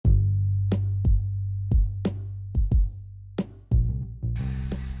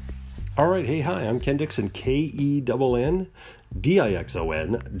All right, hey, hi, I'm Ken Dixon,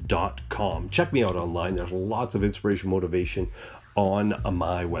 KENNDIXON.com. Check me out online. There's lots of inspiration, motivation on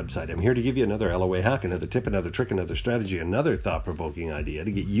my website. I'm here to give you another LOA hack, another tip, another trick, another strategy, another thought-provoking idea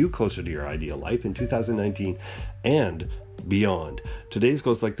to get you closer to your ideal life in 2019 and beyond. Today's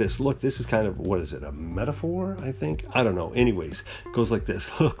goes like this. Look, this is kind of, what is it, a metaphor, I think? I don't know. Anyways, it goes like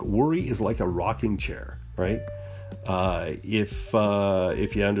this. Look, worry is like a rocking chair, right?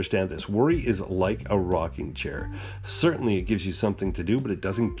 If you understand this, worry is like a rocking chair. Certainly it gives you something to do, but it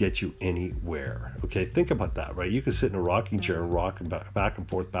doesn't get you anywhere. Okay, think about that, right? You can sit in a rocking chair and rock back and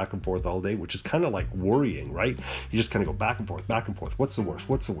forth all day, which is kind of like worrying, right? You just kind of go back and forth. What's the worst?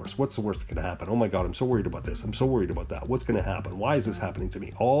 What's the worst that can happen? Oh my God, I'm so worried about this. I'm so worried about that. What's going to happen? Why is this happening to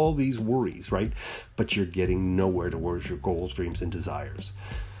me? All these worries, right? But you're getting nowhere towards your goals, dreams, and desires.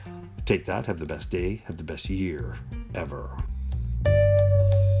 Take that, have the best day, have the best year ever.